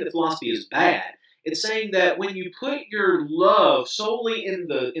not saying that philosophy is bad. It's saying that when you put your love solely in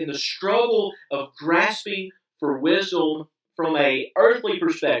the struggle of grasping for wisdom from an earthly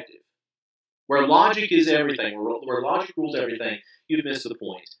perspective, where logic is everything, where logic rules everything, you've missed the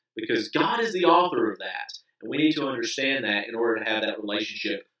point. Because God is the author of that, and we need to understand that in order to have that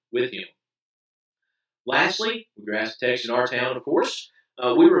relationship with Him. Lastly, we grasp the text in our town, of course.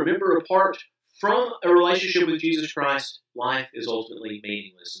 We remember apart from a relationship with Jesus Christ, life is ultimately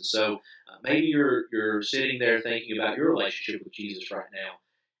meaningless. And so maybe you're sitting there thinking about your relationship with Jesus right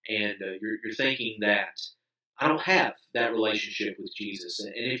now, and you're thinking that I don't have that relationship with Jesus.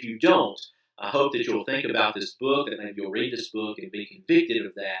 And if you don't, I hope that you'll think about this book, that maybe you'll read this book and be convicted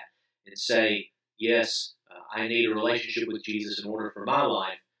of that and say, yes, I need a relationship with Jesus in order for my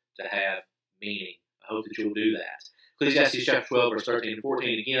life to have meaning. I hope that you'll do that. Ecclesiastes chapter 12, verse 13 and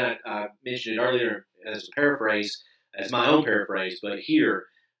 14. Again, I mentioned it earlier as a paraphrase, as my own paraphrase, but here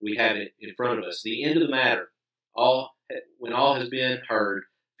we have it in front of us. The end of the matter, when all has been heard,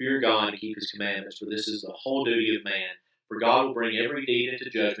 fear God and keep His commandments, for this is the whole duty of man. For God will bring every deed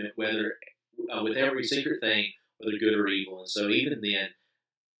into judgment, whether with every secret thing, whether good or evil. And so even then,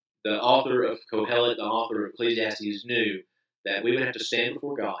 the author of Kohelet, the author of Ecclesiastes, knew that we would have to stand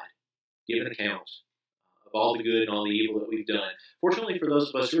before God, give an account of all the good and all the evil that we've done. Fortunately for those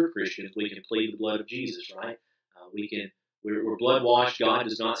of us who are Christians, we can plead the blood of Jesus, right? We're blood washed. God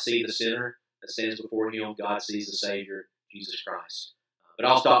does not see the sinner that stands before Him. God sees the Savior, Jesus Christ. But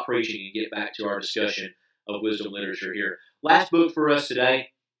I'll stop preaching and get back to our discussion of wisdom literature here. Last book for us today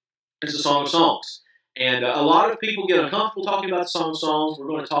is the Song of Songs. And a lot of people get uncomfortable talking about the Song of Songs. We're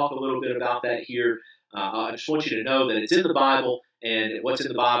going to talk a little bit about that here. I just want you to know that it's in the Bible, and what's in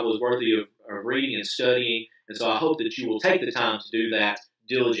the Bible is worthy of reading and studying. And so I hope that you will take the time to do that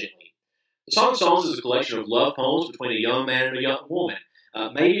diligently. The Song of Songs is a collection of love poems between a young man and a young woman.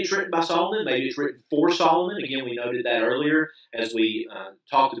 Maybe it's written by Solomon. Maybe it's written for Solomon. Again, we noted that earlier as we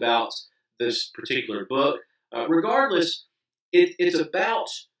talked about this particular book. Regardless, it's about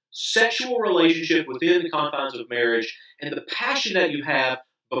sexual relationship within the confines of marriage and the passion that you have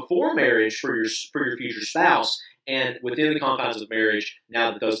before marriage for your future spouse and within the confines of marriage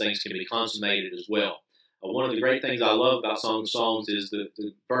now that those things can be consummated as well. One of the great things I love about Song of Songs is the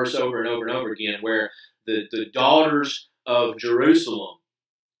verse over and over and over again where the daughters of Jerusalem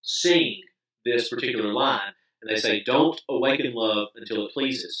sing this particular line, and they say, "Don't awaken love until it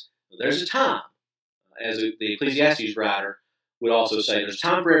pleases." Well, there's a time, as the Ecclesiastes writer would also say, there's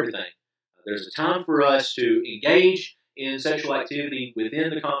time for everything. There's a time for us to engage in sexual activity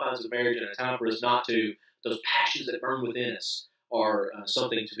within the confines of marriage and a time for us not to. Those passions that burn within us are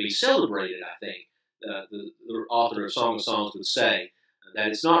something to be celebrated, I think. The author of Song of Songs would say that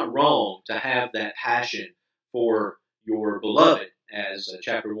it's not wrong to have that passion for your beloved, as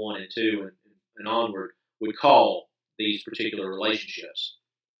chapter 1 and 2 and onward would call these particular relationships.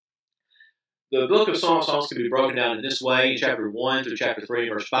 The book of Song of Songs can be broken down in this way. In chapter 1 through chapter 3,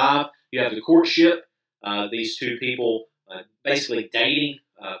 verse 5, you have the courtship. These two people basically dating,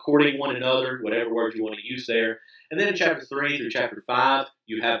 courting one another, whatever word you want to use there. And then in chapter 3 through chapter 5,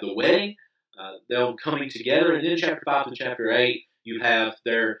 you have the wedding, them coming together. And then in chapter 5 through chapter 8, you have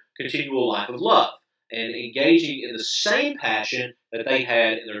their continual life of love and engaging in the same passion that they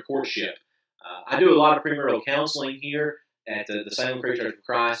had in their courtship. I do a lot of premarital counseling here at the Salem Creek Church of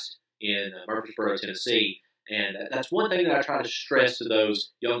Christ in Murfreesboro, Tennessee. And that's one thing that I try to stress to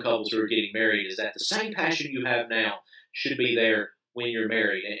those young couples who are getting married is that the same passion you have now should be there when you're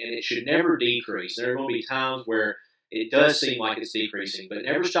married. And it should never decrease. There are going to be times where it does seem like it's decreasing, but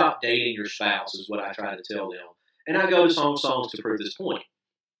never stop dating your spouse is what I try to tell them. And I go to Song of Songs to prove this point.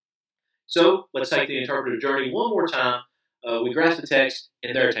 So let's take the interpretive journey one more time. We grasp the text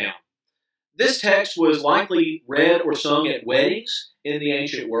in their town. This text was likely read or sung at weddings in the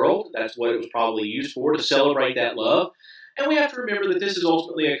ancient world. That's what it was probably used for, to celebrate that love. And we have to remember that this is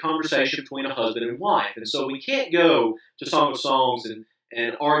ultimately a conversation between a husband and wife. And so we can't go to Song of Songs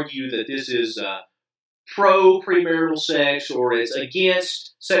and argue that this is pro-premarital sex or it's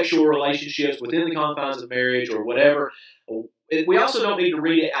against sexual relationships within the confines of marriage or whatever. We also don't need to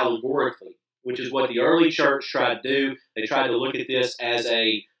read it allegorically, which is what the early church tried to do. They tried to look at this as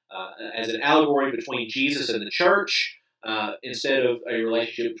an allegory between Jesus and the church instead of a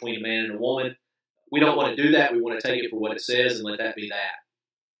relationship between a man and a woman. We don't want to do that. We want to take it for what it says and let that be that.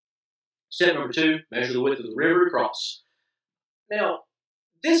 Step number 2, measure the width of the river to cross. Now,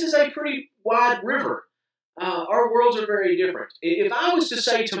 this is a pretty wide river. Our worlds are very different. If I was to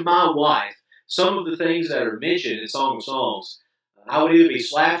say to my wife some of the things that are mentioned in Song of Songs, I would either be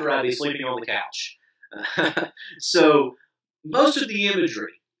slapped or I'd be sleeping on the couch. So most of the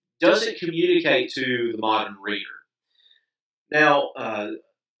imagery doesn't communicate to the modern reader. Now,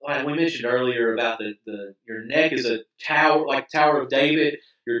 like we mentioned earlier about your neck is a tower, like Tower of David.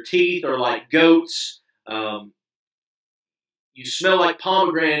 Your teeth are like goats. You smell like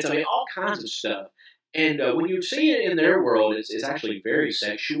pomegranates. I mean, all kinds of stuff. And when you see it in their world, it's actually very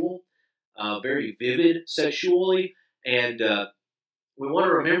sexual, very vivid sexually. And we want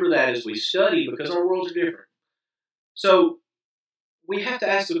to remember that as we study because our worlds are different. So we have to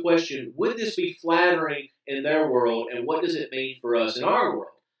ask the question, would this be flattering in their world, and what does it mean for us in our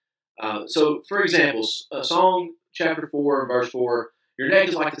world? So, for example, Psalm chapter 4, verse 4, your neck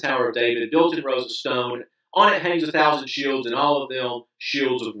is like the Tower of David, built in rows of stone. On it hangs 1,000 shields, and all of them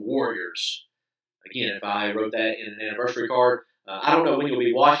shields of warriors. Again, if I wrote that in an anniversary card, I don't know when you'll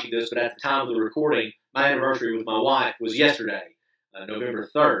be watching this, but at the time of the recording, my anniversary with my wife was yesterday, November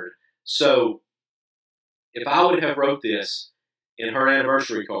 3rd. So, if I would have wrote this in her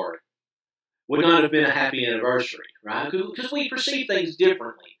anniversary card, would not have been a happy anniversary, right? Because we perceive things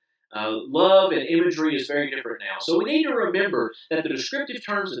differently. Love and imagery is very different now. So we need to remember that the descriptive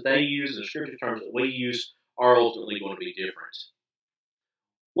terms that they use and the descriptive terms that we use are ultimately going to be different.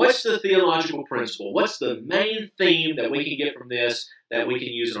 What's the theological principle? What's the main theme that we can get from this that we can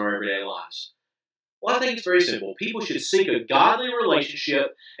use in our everyday lives? Well, I think it's very simple. People should seek a godly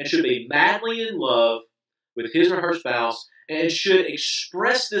relationship and should be madly in love with his or her spouse and should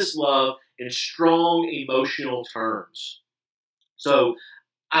express this love in strong emotional terms. So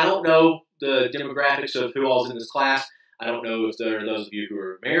I don't know the demographics of who all's in this class. I don't know if there are those of you who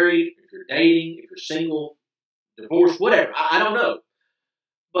are married, if you're dating, if you're single, divorced, whatever. I don't know.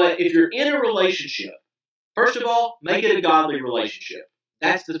 But if you're in a relationship, first of all, make it a godly relationship.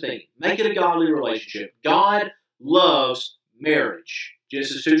 That's the thing. Make it a godly relationship. God loves marriage.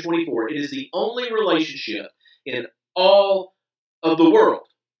 Genesis 2:24. It is the only relationship in all of the world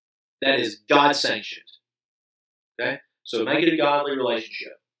that is God-sanctioned. Okay? So make it a godly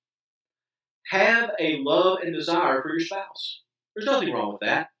relationship. Have a love and desire for your spouse. There's nothing wrong with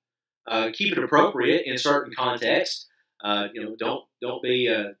that. Keep it appropriate in certain contexts. Don't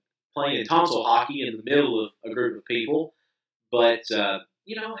be playing tonsil hockey in the middle of a group of people. But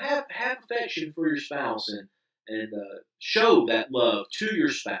have affection for your spouse and show that love to your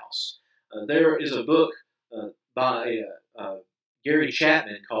spouse. There is a book by Gary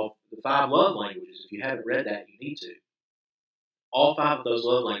Chapman called The 5 Love Languages. If you haven't read that, you need to. All 5 of those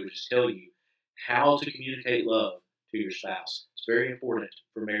love languages tell you how to communicate love to your spouse. It's very important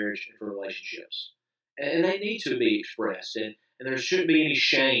for marriage and for relationships. And they need to be expressed, and there shouldn't be any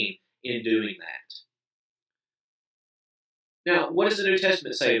shame in doing that. Now, what does the New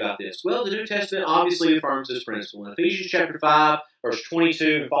Testament say about this? Well, the New Testament obviously affirms this principle. In Ephesians chapter 5, verse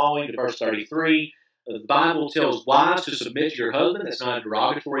 22 and following to verse 33, the Bible tells wives to submit to your husband. That's not a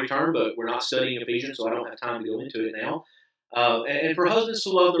derogatory term, but we're not studying Ephesians, so I don't have time to go into it now. And for husbands to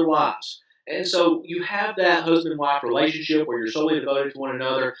love their wives. And so you have that husband-wife relationship where you're solely devoted to one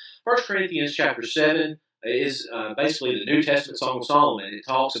another. 1 Corinthians chapter 7 is basically the New Testament Song of Solomon. It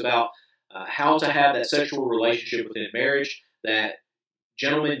talks about how to have that sexual relationship within marriage, that,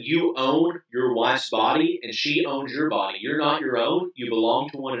 gentlemen, you own your wife's body and she owns your body. You're not your own. You belong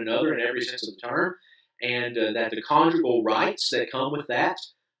to one another in every sense of the term, and that the conjugal rights that come with that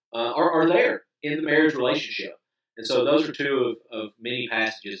are there in the marriage relationship. And so those are 2 of many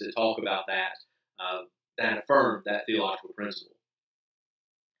passages that talk about that, that affirm that theological principle.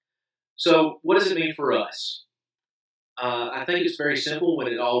 So what does it mean for us? I think it's very simple when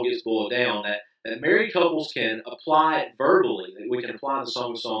it all gets boiled down, that married couples can apply it verbally, that we can apply the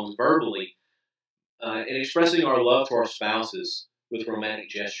Song of Songs verbally in expressing our love to our spouses with romantic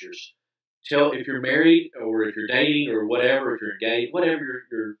gestures. If you're married or if you're dating or whatever, if you're engaged, whatever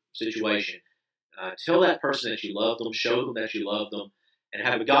your situation, tell that person that you love them, show them that you love them, and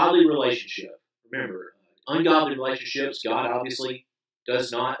have a godly relationship. Remember, ungodly relationships, God obviously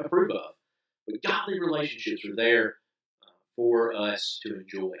does not approve of. But godly relationships are there for us to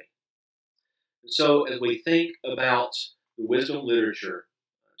enjoy. And so as we think about the wisdom literature,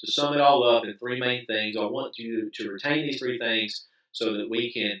 to sum it all up in 3 main things, I want you to retain these 3 things so that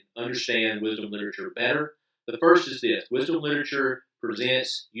we can understand wisdom literature better. The first is this: wisdom literature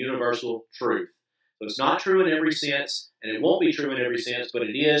presents universal truth. So it's not true in every sense, and it won't be true in every sense, but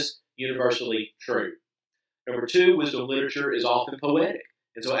it is universally true. Number 2, wisdom literature is often poetic.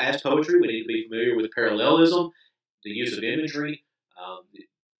 And so as poetry, we need to be familiar with parallelism, the use of imagery,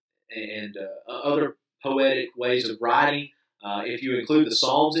 and other poetic ways of writing. If you include the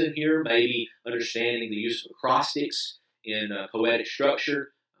Psalms in here, maybe understanding the use of acrostics in poetic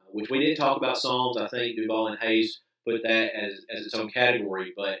structure, which we didn't talk about Psalms. I think Duval and Hayes put that as its own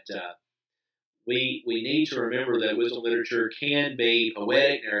category, but we need to remember that wisdom literature can be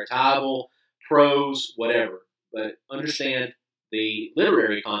poetic, narratival, prose, whatever, but understand the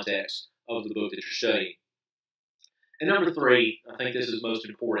literary context of the book that you're studying. And number 3, I think this is most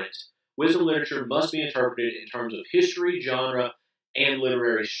important, wisdom literature must be interpreted in terms of history, genre, and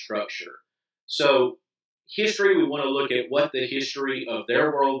literary structure. So history, we want to look at what the history of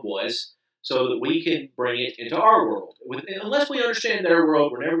their world was so that we can bring it into our world. Unless we understand their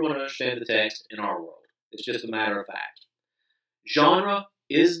world, we're never going to understand the text in our world. It's just a matter of fact. Genre,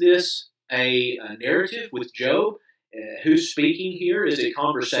 is this a narrative with Job? Who's speaking here? Is it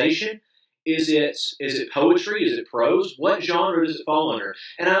conversation? Is it poetry? Is it prose? What genre does it fall under?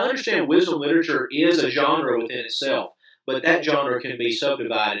 And I understand wisdom literature is a genre within itself, but that genre can be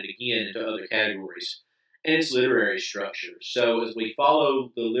subdivided again into other categories. And it's literary structure. So as we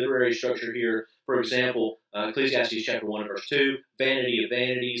follow the literary structure here, for example, Ecclesiastes chapter 1 verse 2, vanity of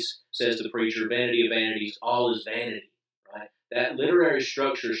vanities, says the preacher, vanity of vanities, all is vanity. Right? That literary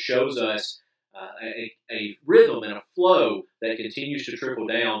structure shows us a rhythm and a flow that continues to trickle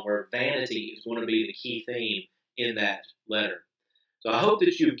down, where vanity is going to be the key theme in that letter. So I hope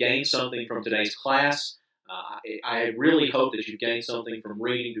that you've gained something from today's class. I really hope that you've gained something from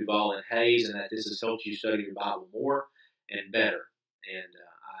reading Duval and Hayes, and that this has helped you study your Bible more and better. And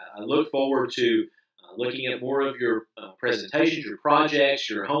I look forward to looking at more of your presentations, your projects,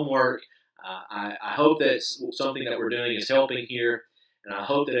 your homework. I hope that something that we're doing is helping here. And I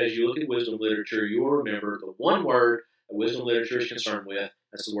hope that as you look at wisdom literature, you'll remember the one word that wisdom literature is concerned with.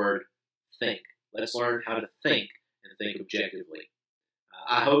 That's the word think. Let's learn how to think and think objectively.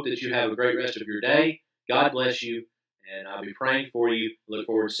 I hope that you have a great rest of your day. God bless you, and I'll be praying for you. Look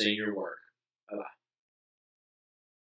forward to seeing your work. Bye-bye.